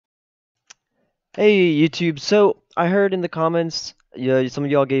Hey YouTube, so I heard in the comments, yeah, some of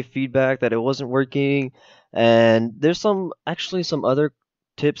y'all gave feedback that it wasn't working, and there's some other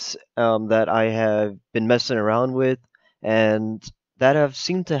tips that I have been messing around with, and that have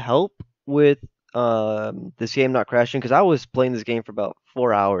seemed to help with this game not crashing. Because I was playing this game for about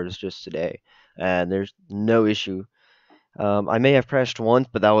 4 hours just today, and there's no issue. I may have crashed once,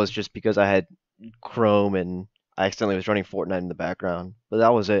 but that was just because I had Chrome and I accidentally was running Fortnite in the background, but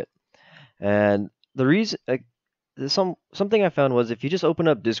that was it. And the reason, there's something I found was if you just open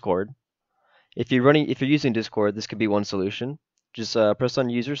up Discord, if you're using Discord, this could be one solution. Just press on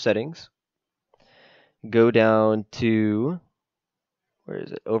user settings, go down to where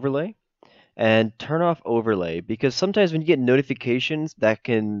is it? Overlay, and turn off overlay because sometimes when you get notifications that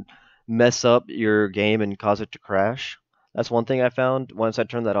can mess up your game and cause it to crash. That's one thing I found. Once I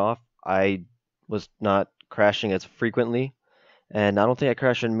turned that off, I was not crashing as frequently. And I don't think I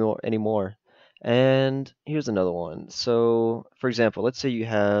crash anymore. And here's another one. So, for example, let's say you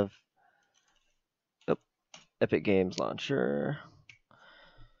have oh, Epic Games Launcher.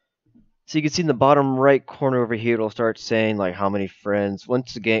 So you can see in the bottom right corner over here, it'll start saying like how many friends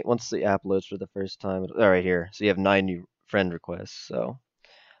once the app loads for the first time. Right here. So you have 9 new friend requests. So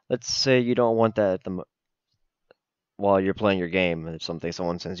let's say you don't want that while you're playing your game. If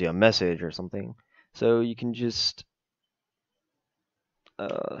someone sends you a message or something, so you can just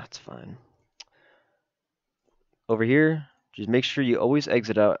that's fine. Over here, just make sure you always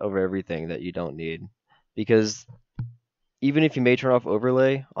exit out over everything that you don't need. Because even if you may turn off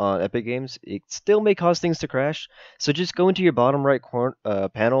overlay on Epic Games, it still may cause things to crash. So just go into your bottom right corner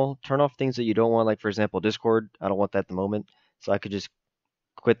panel, turn off things that you don't want, like for example Discord. I don't want that at the moment, so I could just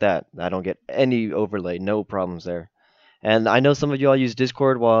quit that. I don't get any overlay, no problems there. And I know some of y'all use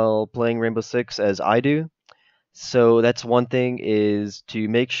Discord while playing Rainbow Six as I do. So that's one thing is to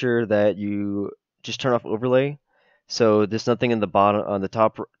make sure that you just turn off overlay. So there's nothing in the bottom on the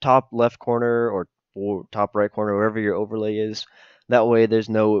top left corner or top right corner, wherever your overlay is. That way there's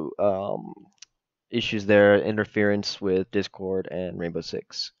no issues there, interference with Discord and Rainbow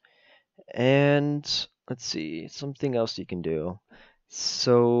Six. And let's see, something else you can do.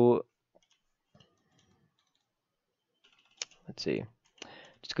 So let's see,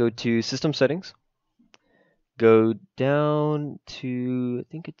 just go to System Settings. Go down to, I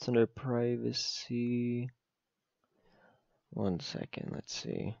think it's under privacy. One second, let's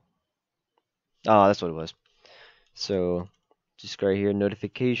see. Ah, that's what it was. So just right here,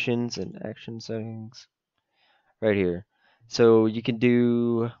 notifications and action settings. Right here. So you can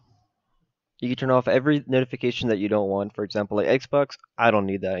turn off every notification that you don't want. For example, like Xbox, I don't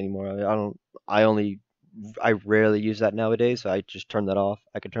need that anymore. I don't I only I rarely use that nowadays, so I just turn that off.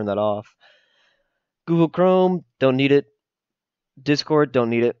 I can turn that off. Google Chrome, don't need it. Discord,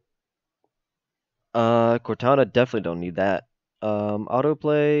 don't need it. Cortana definitely don't need that.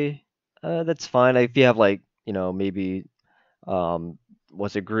 Autoplay, that's fine. If you have like, maybe um,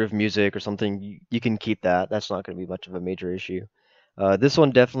 what's it, Groove Music or something, you can keep that. That's not going to be much of a major issue. This one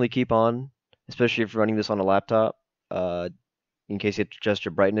definitely keep on, especially if you're running this on a laptop. Uh, in case you have to adjust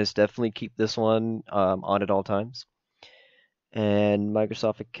your brightness, definitely keep this one on at all times. And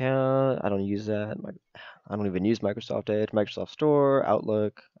Microsoft account, I don't use that. I don't even use Microsoft Edge, Microsoft Store,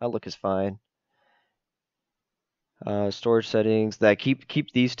 Outlook. Outlook is fine. Storage settings that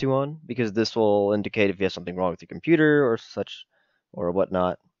keep these two on because this will indicate if you have something wrong with your computer or such or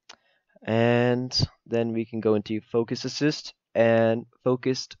whatnot. And then we can go into focus assist and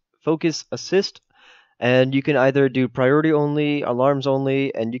focus assist, and you can either do priority only, alarms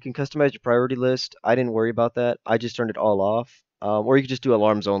only, and you can customize your priority list. I didn't worry about that. I just turned it all off. Or you could just do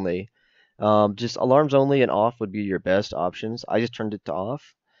alarms only. Just alarms only and off would be your best options. I just turned it to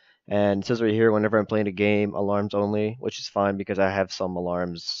off. And it says right here, whenever I'm playing a game, alarms only, which is fine because I have some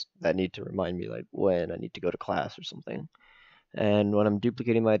alarms that need to remind me, like when I need to go to class or something. And when I'm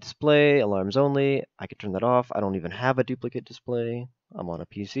duplicating my display, alarms only, I can turn that off. I don't even have a duplicate display. I'm on a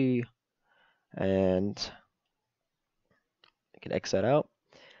PC, and I can X that out.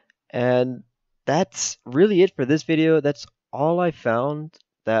 And that's really it for this video. That's all I found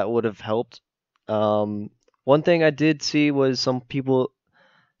that would have helped. Um, One thing I did see was some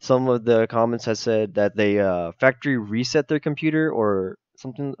of the comments had said that they factory reset their computer or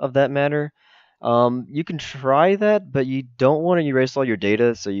something of that matter. You can try that, but you don't want to erase all your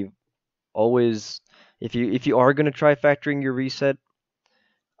data. So you always, if you are going to try factory resetting,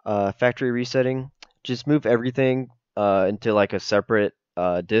 just move everything into like a separate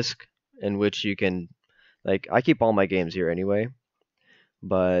disk in which you can, like, I keep all my games here anyway,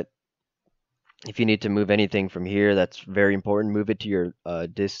 but if you need to move anything from here, that's very important. Move it to your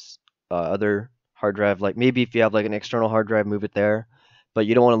other. hard drive. Like maybe if you have like an external hard drive, move it there, but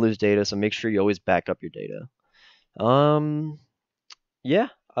you don't want to lose data, so make sure you always back up your data. Um, yeah,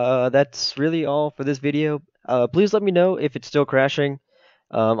 that's really all for this video. Please let me know if it's still crashing.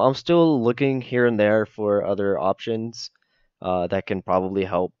 I'm still looking here and there for other options that can probably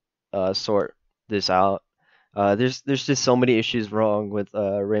help sort this out. There's just so many issues wrong with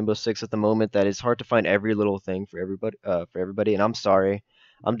Rainbow Six at the moment that it's hard to find every little thing for everybody, and I'm sorry.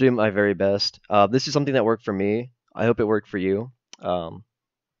 I'm doing my very best. This is something that worked for me. I hope it worked for you. Um,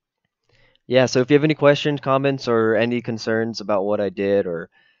 yeah, so if you have any questions, comments, or any concerns about what I did, or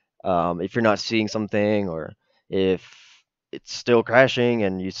if you're not seeing something, or if it's still crashing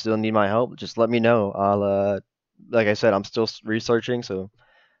and you still need my help, just let me know. Like I said, I'm still researching, so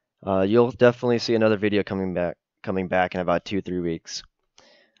you'll definitely see another video coming back in about 2-3 weeks.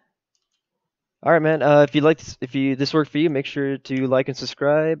 All right, man. If you this worked for you, make sure to like and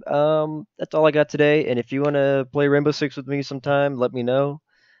subscribe. That's all I got today. And if you want to play Rainbow Six with me sometime, let me know.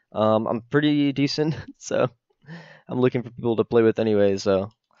 I'm pretty decent, so I'm looking for people to play with anyway.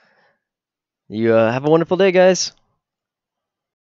 So you have a wonderful day, guys.